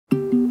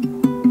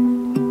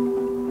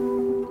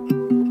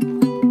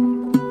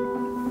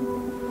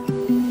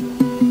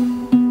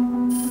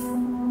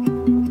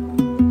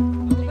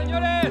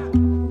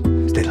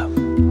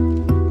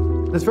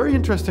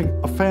interesting,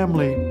 a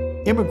family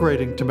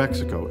immigrating to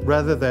Mexico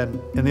rather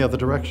than in the other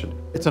direction.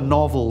 It's a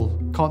novel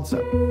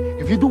concept.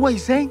 If you do what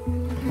he's saying,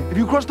 if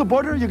you cross the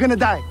border, you're gonna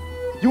die.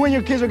 You and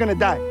your kids are gonna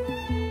die.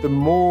 The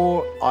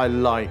more I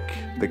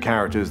like the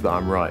characters that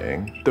I'm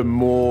writing, the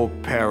more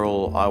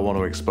peril I want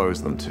to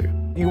expose them to.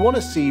 You want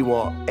to see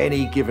what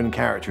any given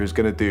character is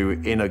going to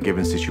do in a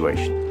given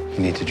situation. You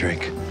need to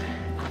drink.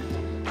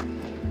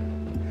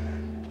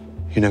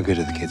 You're no good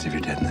to the kids if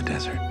you're dead in the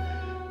desert.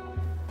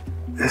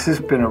 This has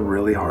been a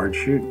really hard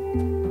shoot.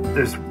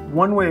 There's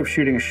one way of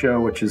shooting a show,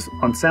 which is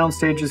on sound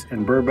stages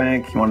in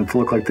Burbank. You want it to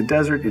look like the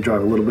desert, you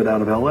drive a little bit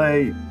out of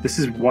LA. This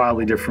is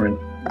wildly different.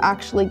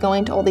 Actually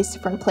going to all these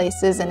different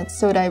places, and it's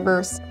so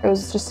diverse. It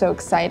was just so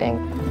exciting.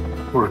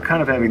 We're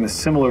kind of having the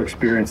similar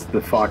experience to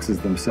the Foxes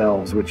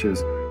themselves, which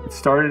is, it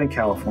started in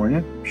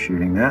California,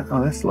 shooting that.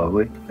 Oh, that's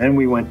lovely. Then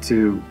we went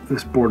to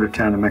this border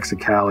town in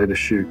Mexicali to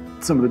shoot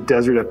some of the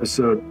desert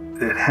episode.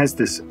 It has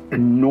this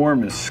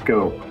enormous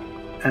scope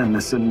and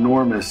this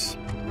enormous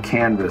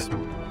canvas.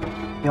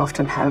 We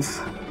often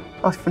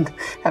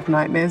have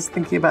nightmares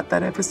thinking about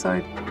that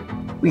episode.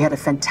 We had a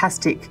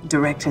fantastic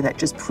director that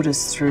just put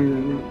us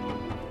through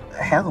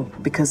hell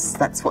because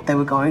that's what they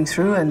were going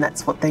through and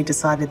that's what they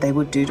decided they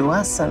would do to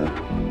us. And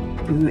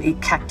we would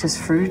eat cactus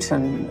fruit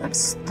and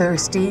it's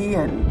thirsty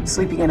and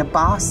sleeping in a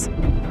bus.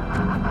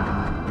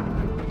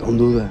 Don't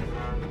do that.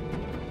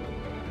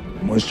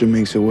 Moisture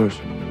makes it worse.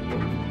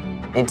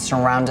 It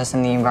surrounds us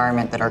in the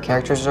environment that our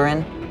characters are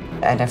in.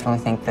 I definitely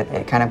think that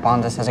it kind of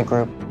bonds us as a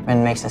group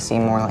and makes us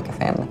seem more like a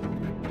family.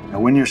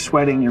 When you're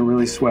sweating, you're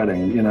really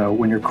sweating. You know,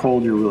 when you're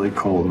cold, you're really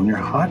cold. When you're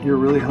hot, you're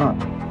really hot.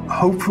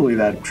 Hopefully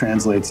that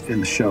translates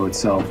in the show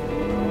itself.